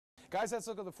Guys, let's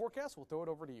look at the forecast. We'll throw it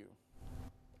over to you.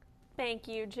 Thank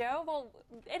you, Joe. Well,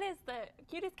 it is the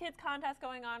Kutest Kidz contest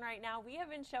going on right now. We have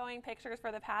been showing pictures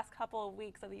for the past couple of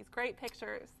weeks of these great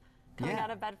pictures coming out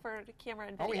of Bedford Camera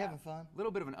and Video. Are we having fun? A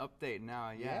little bit of an update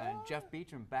now, yeah. Jeff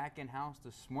Beecham back in-house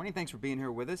this morning. Thanks for being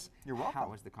here with us. You're welcome.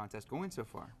 How is the contest going so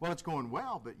far? Well, it's going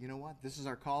well, but you know what? This is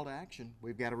our call to action.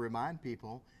 We've got to remind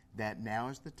people that now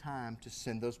is the time to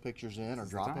send those pictures in or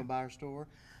drop them by our store,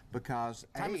 because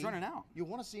time is running out. You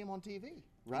want to see them on TV,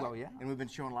 right? Well, yeah. And we've been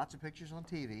showing lots of pictures on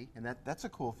TV, and that's a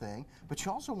cool thing. But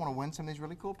you also want to win some of these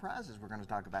really cool prizes we're going to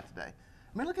talk about today.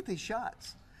 I mean, look at these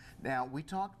shots. Now, we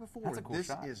talked before, that's a cool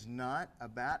shot. This is not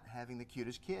about having the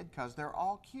cutest kid, because they're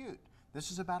all cute. This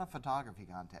is about a photography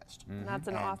contest. That's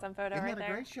an awesome photo right there. Isn't that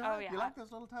a great shot? Oh, yeah. You like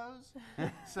those little toes?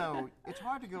 So it's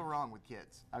hard to go wrong with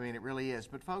kids. I mean, it really is.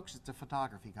 But folks, it's a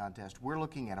photography contest. We're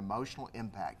looking at emotional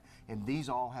impact, and these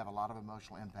all have a lot of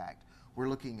emotional impact. We're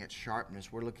looking at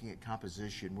sharpness. We're looking at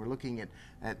composition. We're looking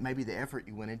at maybe the effort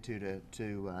you went into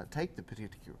to take the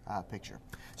particular picture.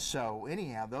 So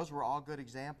anyhow, those were all good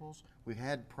examples. We've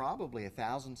had probably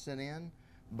 1,000 sent in.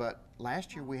 But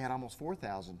last year we had almost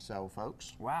 4,000, so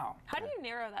folks. Wow. How do you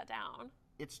narrow that down?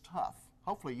 It's tough.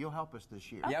 Hopefully you'll help us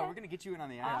this year. Okay. Yeah, we're going to get you in on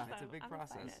the action. Awesome. It's a big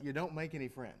process. Excited. You don't make any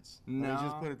friends. No. Let me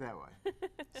just put it that way.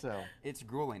 So it's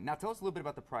grueling. Now tell us a little bit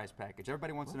about the prize package.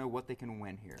 Everybody wants to know what they can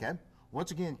win here. Okay.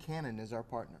 Once again, Canon is our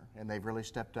partner, and they've really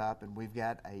stepped up, and we've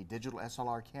got a digital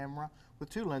SLR camera with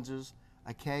 2 lenses,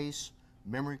 a case,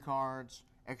 memory cards,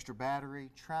 extra battery,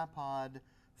 tripod,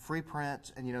 free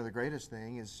prints, and you know the greatest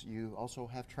thing is you also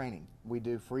have training. We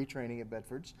do free training at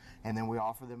Bedford's, and then we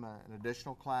offer them an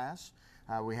additional class.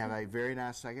 We have a very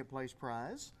nice second place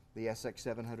prize, the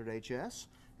SX700HS,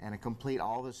 and a complete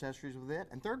all the accessories with it.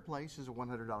 And third place is a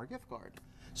 $100 gift card.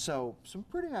 So some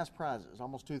pretty nice prizes,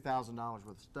 almost $2,000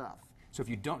 worth of stuff. So if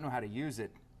you don't know how to use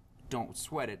it, don't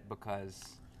sweat it,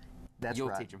 because you'll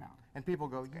teach them how. And people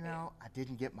go, you know, I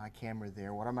didn't get my camera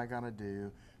there. What am I going to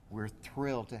do? We're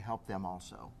thrilled to help them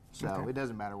also. So it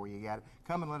doesn't matter where you got it.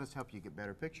 Come and let us help you get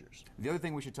better pictures. The other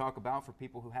thing we should talk about for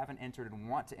people who haven't entered and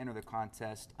want to enter the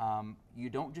contest, you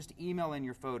don't just email in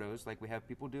your photos like we have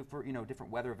people do for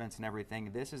different weather events and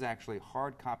everything. This is actually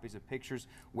hard copies of pictures.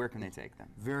 Where can they take them?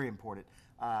 Very important.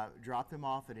 Drop them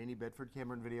off at any Bedford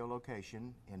Camera and Video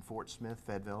location in Fort Smith,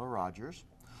 Fayetteville, or Rogers.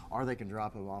 Or they can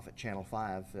drop them off at Channel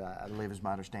 5, I believe is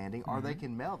my understanding. Or they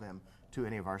can mail them to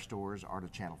any of our stores or to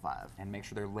Channel 5. And make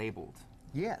sure they're labeled.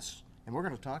 Yes. And we're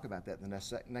going to talk about that in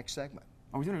the next segment.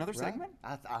 Are we doing another segment?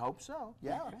 I hope so,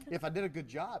 yeah. If I did a good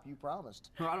job, you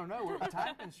promised. Well, I don't know. We're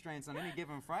time constraints on any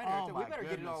given Friday. Oh, we better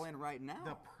get it all in right now.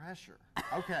 The pressure.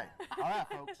 Okay. All right,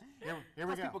 folks. Here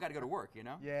we go. People got to go to work, you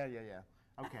know? Yeah.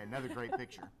 Okay, another great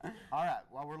picture. All right,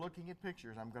 while we're looking at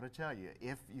pictures, I'm going to tell you,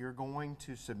 if you're going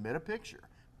to submit a picture,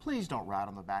 please don't write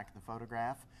on the back of the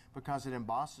photograph, because it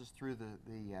embosses through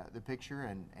the picture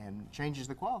and changes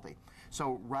the quality.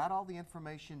 So write all the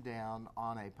information down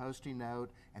on a Post-it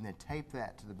note and then tape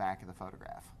that to the back of the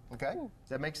photograph. Okay? Does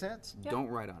that make sense? Yep. Don't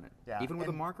write on it. Yeah. Even with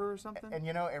a marker or something? And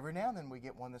you know, every now and then we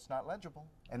get one that's not legible.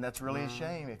 And that's really a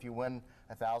shame if you win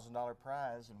a $1,000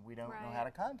 prize and we don't know how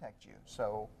to contact you.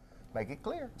 So make it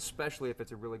clear. Especially if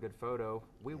it's a really good photo.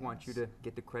 We want you to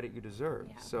get the credit you deserve.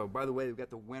 Yeah. So, by the way, we've got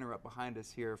the winner up behind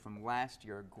us here from last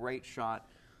year. A great shot.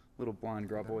 Little blonde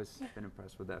girl. I've always been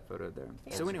impressed with that photo there.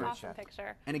 Yeah, so anyway, awesome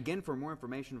picture. And again, for more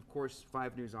information, of course,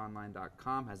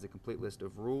 5newsonline.com has the complete list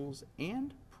of rules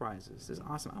and prizes. This is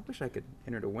awesome. I wish I could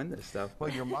enter to win this stuff.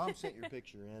 Well, your mom sent your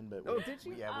picture in, but did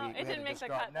she? Yeah, we it had didn't to make the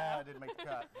discard. cut, No, though. it didn't make the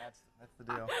cut. That's the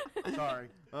deal. Sorry.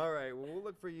 All right, well, we'll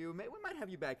look for you. We might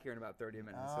have you back here in about 30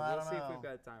 minutes, so we'll see if we've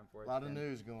got time for it. A lot of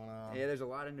news going on. Yeah, there's a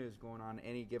lot of news going on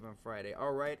any given Friday.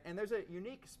 All right, and there's a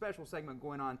unique special segment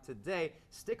going on today.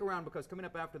 Stick around, because coming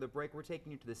up after the break, we're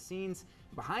taking you to the scenes,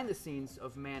 behind the scenes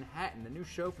of Manhattan, the new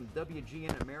show from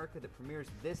WGN America that premieres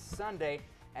this Sunday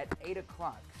at 8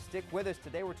 o'clock. Stick with us.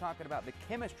 Today we're talking about the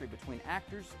chemistry between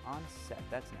actors on set.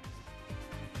 That's next.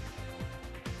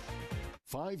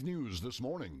 5 News This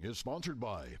Morning is sponsored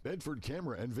by Bedford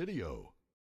Camera and Video.